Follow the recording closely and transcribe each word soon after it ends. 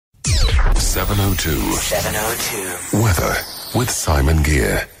702. 702. Weather with Simon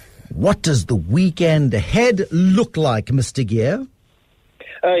Gear. What does the weekend ahead look like, Mr. Gear?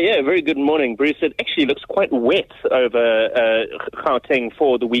 Yeah, very good morning, Bruce. It actually looks quite wet over Gauteng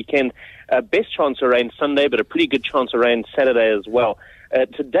for the weekend. Best chance of rain Sunday, but a pretty good chance of rain Saturday as well.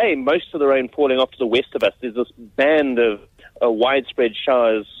 Today, most of the rain falling off to the west of us. There's this band of widespread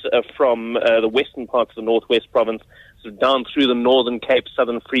showers from the western parts of the northwest province, so down through the northern Cape,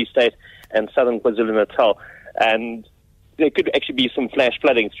 southern Free State, and southern KwaZulu-Natal. And there could actually be some flash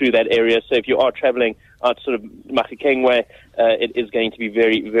flooding through that area. So if you are traveling out sort of Mahikeng way, it is going to be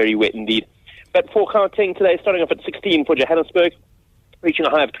very, very wet indeed. But for Gauteng today, starting off at 16 for Johannesburg, reaching a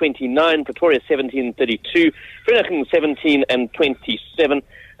high of 29, Pretoria 17, 32, Vereeniging 17 and 27,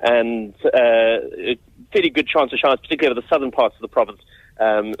 and fairly good chance of showers, particularly over the southern parts of the province.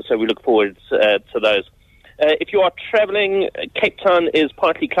 So we look forward to those. If you are traveling, Cape Town is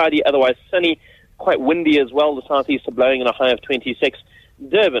partly cloudy, otherwise sunny, quite windy as well. The southeast are blowing in a high of 26.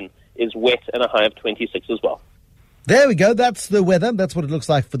 Durban is wet and a high of 26 as well. There we go. That's the weather. That's what it looks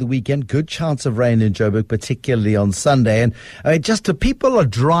like for the weekend. Good chance of rain in Joburg, particularly on Sunday. And people are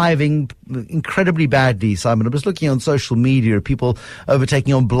driving incredibly badly, Simon. I was looking on social media, people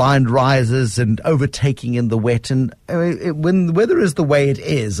overtaking on blind rises and overtaking in the wet. And when the weather is the way it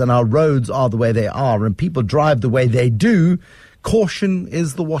is and our roads are the way they are and people drive the way they do, caution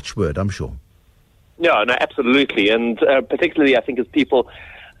is the watchword, I'm sure. Yeah, no, absolutely. And particularly, I think, as people...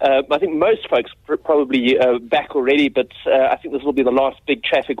 I think most folks probably back already, but I think this will be the last big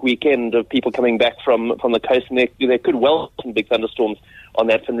traffic weekend of people coming back from the coast, and there could well be some big thunderstorms on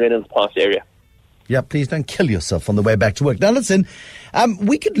that Van Rennens Pass area. Yeah, please don't kill yourself on the way back to work. Now listen,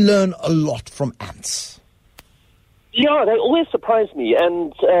 we could learn a lot from ants. Yeah, they always surprise me,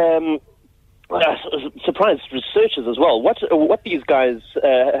 and surprise researchers as well. What these guys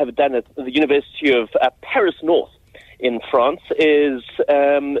have done at the University of Paris North in France is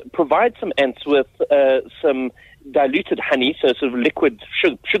provide some ants with some diluted honey, so sort of liquid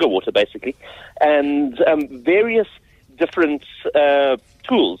sugar water basically, and various different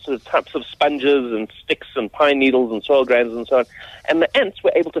tools, sort of types of sponges and sticks and pine needles and soil grains and so on. And the ants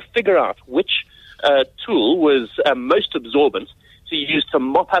were able to figure out which tool was most absorbent to use to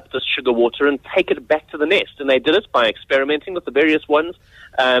mop up this sugar water and take it back to the nest. And they did it by experimenting with the various ones,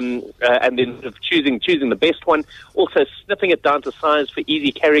 and then sort of choosing the best one, also snipping it down to size for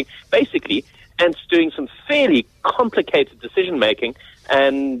easy carrying. Basically, ants doing some fairly complicated decision making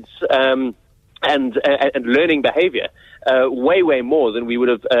and learning behavior, way more than we would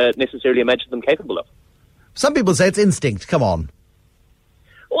have necessarily imagined them capable of. Some people say it's instinct. Come on.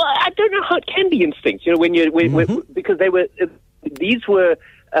 Well, I don't know how it can be instinct. You know, because these were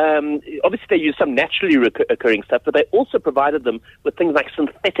obviously they used some naturally occurring stuff, but they also provided them with things like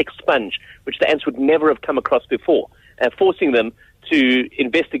synthetic sponge, which the ants would never have come across before, forcing them to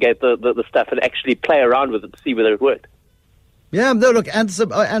investigate the stuff and actually play around with it to see whether it worked. Yeah, no, look, ants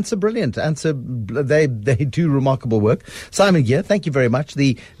are brilliant. They do remarkable work. Simon Gear, thank you very much.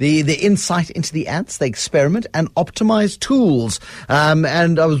 The insight into the ants, they experiment and optimize tools.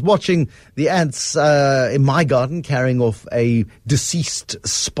 And I was watching the ants in my garden carrying off a deceased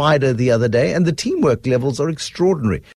spider the other day, and the teamwork levels are extraordinary.